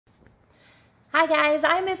Hi guys,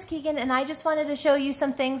 I'm Miss Keegan and I just wanted to show you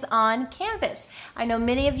some things on Canvas. I know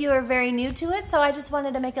many of you are very new to it, so I just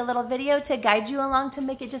wanted to make a little video to guide you along to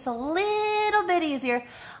make it just a little bit easier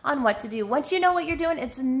on what to do. Once you know what you're doing,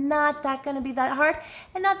 it's not going to be that hard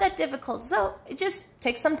and not that difficult. So it just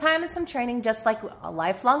takes some time and some training, just like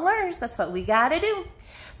lifelong learners. That's what we got to do.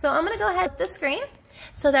 So I'm going to go ahead with the screen,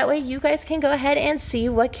 so that way you guys can go ahead and see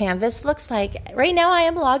what Canvas looks like. Right now I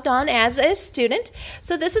am logged on as a student,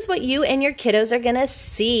 so this is what you and your kiddos are gonna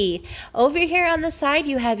see. Over here on the side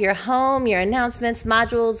you have your home, your announcements,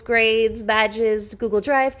 modules, grades, badges, Google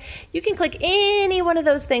Drive. You can click any one of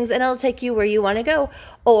those things and it'll take you where you want to go,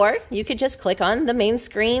 or you could just click on the main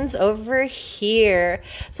screens over here.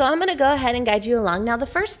 So I'm gonna go ahead and guide you along. Now the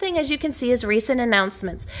first thing, as you can see, is recent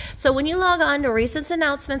announcements. So when you log on to recent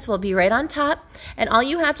announcements, will be right on top, and all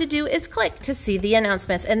you have to do is click to see the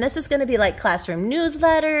announcements. And this is going to be like classroom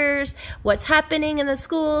newsletters, what's happening in the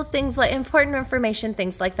school, things like important information,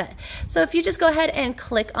 things like that. So if you just go ahead and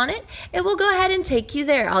click on it, it will go ahead and take you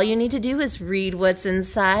there. All you need to do is read what's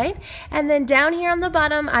inside. And then down here on the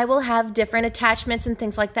bottom, I will have different attachments and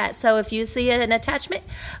things like that. So if you see an attachment,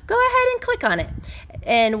 go ahead and click on it.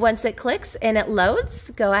 And once it clicks and it loads,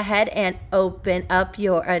 go ahead and open up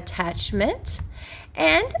your attachment.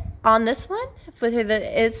 And on this one,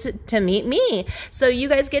 it's to meet me. So you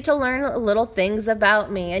guys get to learn little things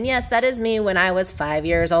about me. And yes, that is me when I was 5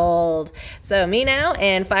 years old. So me now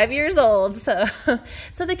and 5 years old. So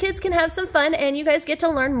the kids can have some fun and you guys get to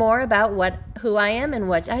learn more about who I am and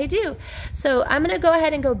what I do. So I'm going to go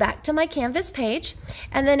ahead and go back to my Canvas page.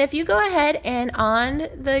 And then if you go ahead and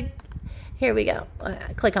here we go.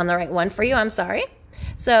 Click on the right one for you. I'm sorry.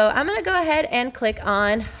 So I'm going to go ahead and click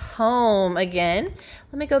on home again.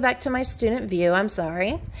 Let me go back to my student view. I'm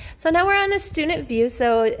sorry. So now we're on a student view.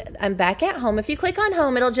 So I'm back at home. If you click on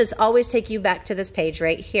home, it'll just always take you back to this page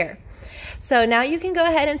right here. So now you can go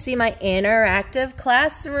ahead and see my interactive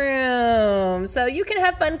classroom. So you can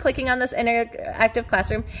have fun clicking on this interactive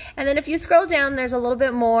classroom. And then if you scroll down, there's a little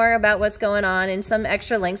bit more about what's going on and some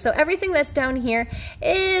extra links. So everything that's down here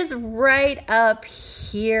is right up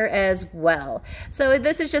here as well. So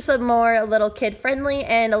this is just a little kid friendly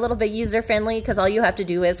and a little bit user friendly, because all you have to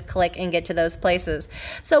do is click and get to those places.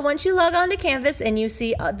 So once you log on to Canvas and you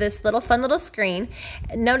see this fun little screen,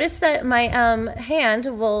 notice that my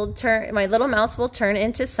my little mouse will turn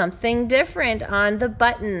into something different on the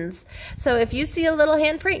buttons. So if you see a little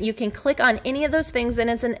handprint, you can click on any of those things and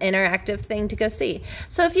it's an interactive thing to go see.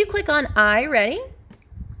 So if you click on iReady,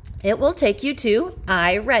 it will take you to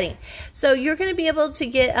iReady. So you're going to be able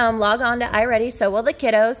to log on to iReady, so will the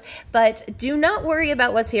kiddos, but do not worry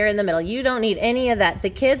about what's here in the middle. You don't need any of that.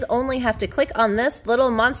 The kids only have to click on this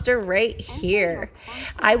little monster right here.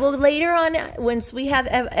 I will later on, once we have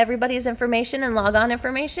everybody's information and log on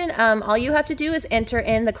information, all you have to do is enter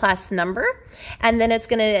in the class number, and then it's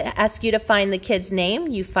going to ask you to find the kid's name.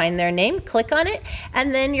 You find their name, click on it,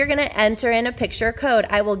 and then you're going to enter in a picture code.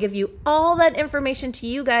 I will give you all that information to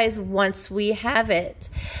you guys once we have it.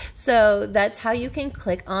 So that's how you can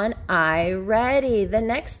click on iReady. The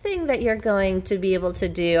next thing that you're going to be able to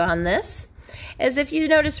do on this is, if you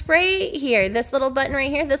notice right here, this little button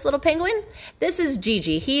right here, this little penguin, this is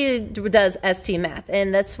Gigi. He does ST Math,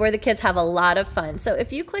 and that's where the kids have a lot of fun. So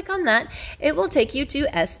if you click on that, it will take you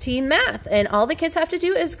to ST Math, and all the kids have to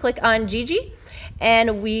do is click on Gigi,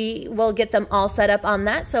 and we will get them all set up on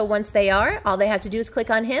that. So once they are, all they have to do is click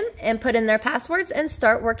on him and put in their passwords and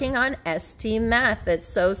start working on ST Math. It's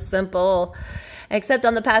so simple. Except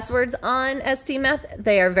on the passwords on ST Math,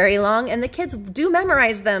 they are very long, and the kids do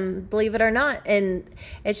memorize them, believe it or not. And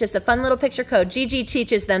it's just a fun little picture code. Gigi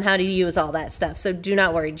teaches them how to use all that stuff, so do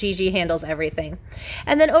not worry. Gigi handles everything.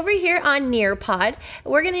 And then over here on Nearpod,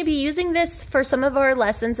 we're going to be using this for some of our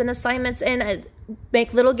lessons and assignments, and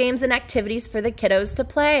make little games and activities for the kiddos to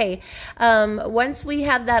play. Once we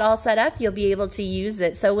have that all set up, you'll be able to use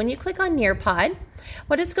it. So when you click on Nearpod,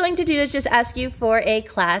 what it's going to do is just ask you for a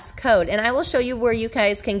class code, and I will show you where you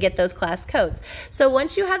guys can get those class codes. So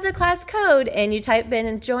once you have the class code and you type in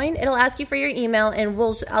and join, it'll ask you for your email, and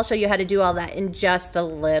I'll show you how to do all that in just a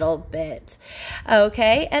little bit.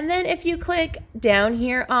 Okay, and then if you click down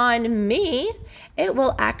here on me, it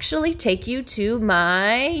will actually take you to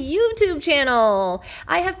my YouTube channel.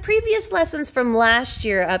 I have previous lessons from last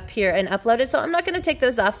year up here and uploaded, so I'm not going to take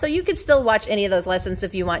those off. So you could still watch any of those lessons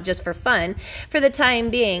if you want, just for fun, for the time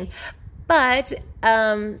being. But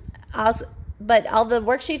but all the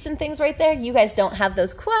worksheets and things right there, you guys don't have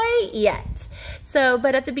those quite yet. So,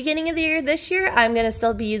 but at the beginning of the year, this year, I'm going to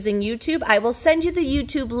still be using YouTube. I will send you the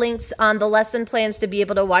YouTube links on the lesson plans to be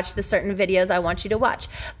able to watch the certain videos I want you to watch.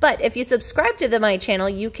 But if you subscribe to my channel,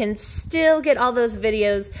 you can still get all those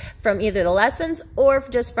videos from either the lessons or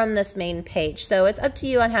just from this main page. So it's up to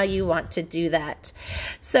you on how you want to do that.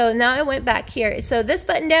 So now I went back here. So this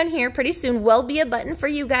button down here pretty soon will be a button for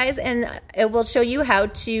you guys, and it will show you how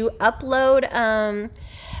to upload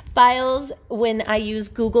files when I use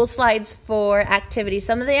Google Slides for activities.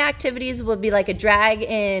 Some of the activities will be like a drag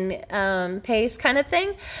and paste kind of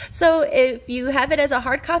thing. So if you have it as a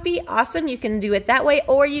hard copy, awesome, you can do it that way,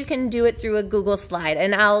 or you can do it through a Google Slide,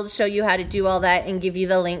 and I'll show you how to do all that and give you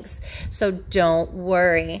the links, so don't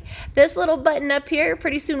worry. This little button up here,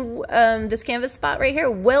 pretty soon, this Canvas spot right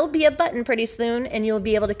here will be a button pretty soon, and you'll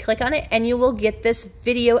be able to click on it and you will get this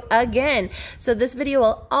video again. So this video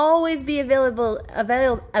will always be available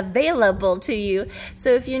to you, so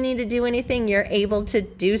if you need to do anything, you're able to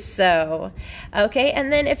do so. Okay,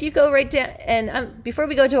 and then if you go right down, and before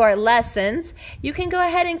we go to our lessons, you can go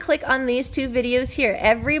ahead and click on these two videos here.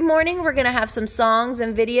 Every morning we're going to have some songs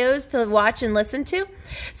and videos to watch and listen to.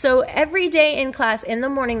 So every day in class in the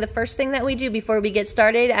morning, the first thing that we do before we get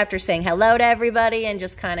started, after saying hello to everybody and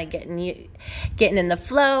just kind of getting in the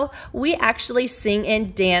flow, we actually sing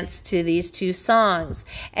and dance to these two songs,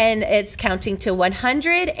 and it's counting to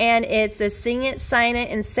 100, and it's a sing it, sign it,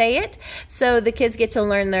 and say it. So the kids get to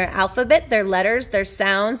learn their alphabet, their letters, their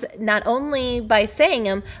sounds, not only by saying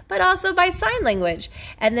them, but also by sign language.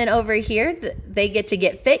 And then over here, they get to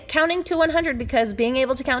get fit counting to 100, because being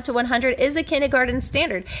able to count to 100 is a kindergarten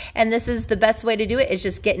standard. And this is the best way to do it, is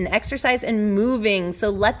just getting exercise and moving. So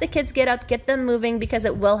let the kids get up, get them moving, because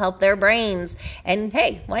it will help their brains. And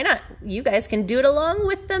hey, why not? You guys can do it along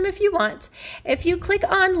with them if you want. If you click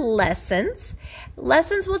on lessons,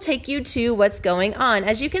 lessons will take you to what's going on.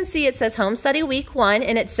 As you can see, it says Home Study Week 1,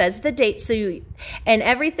 and it says the date. So and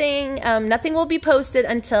everything, nothing will be posted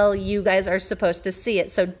until you guys are supposed to see it.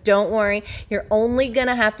 So don't worry, you're only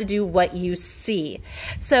gonna have to do what you see.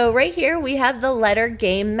 So right here we have the letter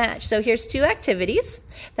game match. So here's two activities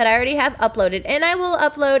that I already have uploaded, and I will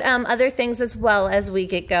upload other things as well as we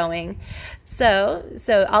get going. So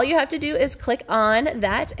all you have to do is click on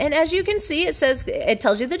that, and as you can see, it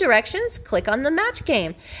tells you the directions. Click on the match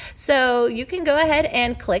game. So you can go ahead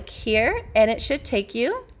and click here, and it should take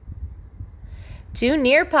you to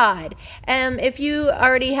Nearpod. If you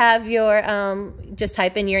already have your, just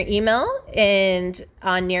type in your email and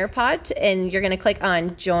on Nearpod, and you're going to click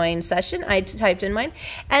on join session. I typed in mine,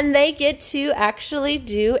 and they get to actually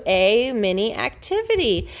do a mini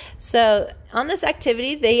activity. So on this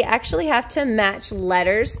activity, they actually have to match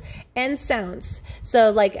letters and sounds.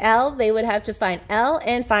 So like L, they would have to find L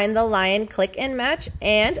and find the lion, click and match,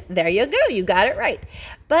 and there you go, you got it right.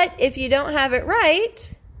 But if you don't have it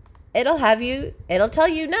right, it'll tell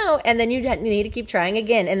you no, and then you need to keep trying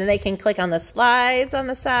again, and then they can click on the slides on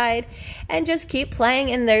the side and just keep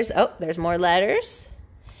playing, and there's more letters,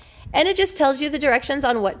 and it just tells you the directions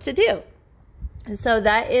on what to do. And so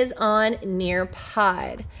that is on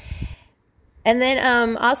Nearpod. And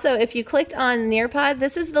then also, if you clicked on Nearpod,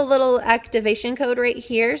 this is the little activation code right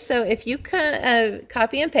here. So if you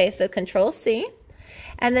copy and paste, so Control-C,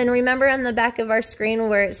 and then remember on the back of our screen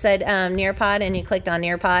where it said Nearpod, and you clicked on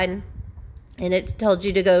Nearpod, and it told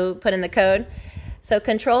you to go put in the code. So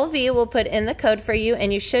Control-V will put in the code for you,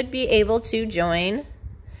 and you should be able to join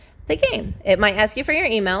the game. It might ask you for your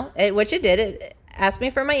email, which it did. It asked me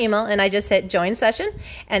for my email, and I just hit join session,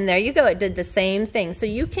 and there you go. It did the same thing. So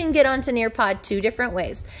you can get onto Nearpod two different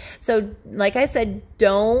ways. So like I said,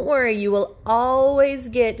 don't worry, you will always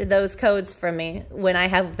get those codes from me when I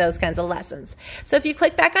have those kinds of lessons. So if you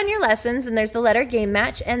click back on your lessons, and there's the letter game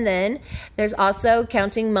match, and then there's also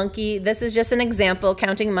Counting Monkey. This is just an example,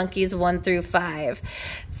 Counting Monkeys 1 through 5.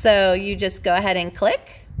 So you just go ahead and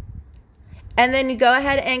click, and then you go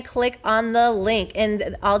ahead and click on the link,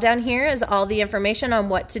 and all down here is all the information on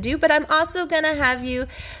what to do. But I'm also going to have you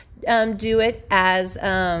do it as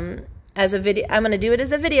a video. I'm going to do it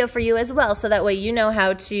as a video for you as well, so that way you know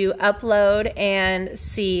how to upload and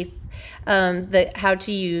see how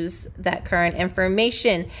to use that current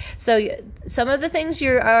information. So some of the things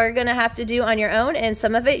you are going to have to do on your own, and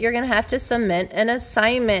some of it you're going to have to submit an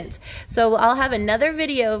assignment. So I'll have another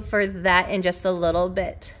video for that in just a little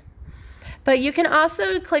bit. But you can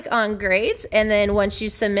also click on grades, and then once you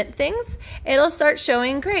submit things, it'll start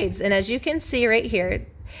showing grades. And as you can see right here,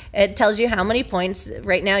 It tells you how many points.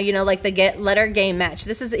 Right now, you know, like the get letter game match.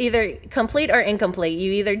 This is either complete or incomplete.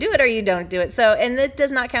 You either do it or you don't do it. So, and it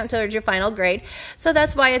does not count towards your final grade. So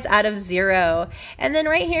that's why it's out of 0. And then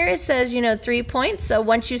right here it says, you know, 3 points. So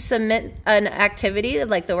once you submit an activity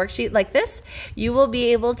like the worksheet like this, you will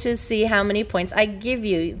be able to see how many points I give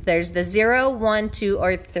you. There's the 0, 1, 2,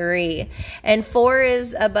 or 3. And 4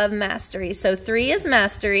 is above mastery. So 3 is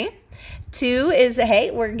mastery. 2 is, hey,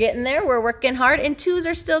 we're getting there, we're working hard, and 2s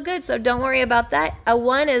are still good, so don't worry about that. A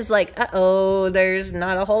 1 is like, uh-oh, there's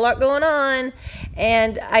not a whole lot going on.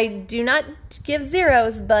 And I do not give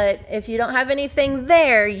 0s, but if you don't have anything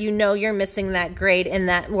there, you know you're missing that grade and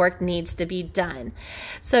that work needs to be done.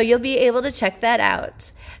 So you'll be able to check that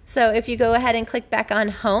out. So if you go ahead and click back on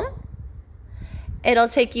home, it'll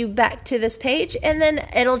take you back to this page, and then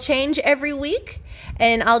it'll change every week,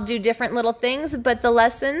 and I'll do different little things. But the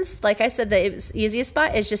lessons, like I said, the easiest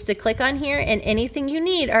spot is just to click on here, and anything you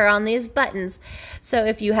need are on these buttons. So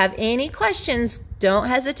if you have any questions, don't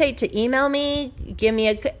hesitate to email me, give me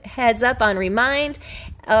a heads up on Remind.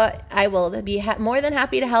 I will be more than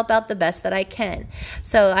happy to help out the best that I can.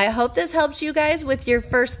 So I hope this helps you guys with your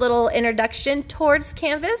first little introduction towards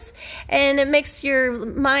Canvas, and it makes your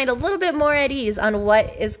mind a little bit more at ease on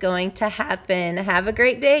what is going to happen. Have a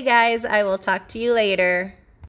great day, guys. I will talk to you later.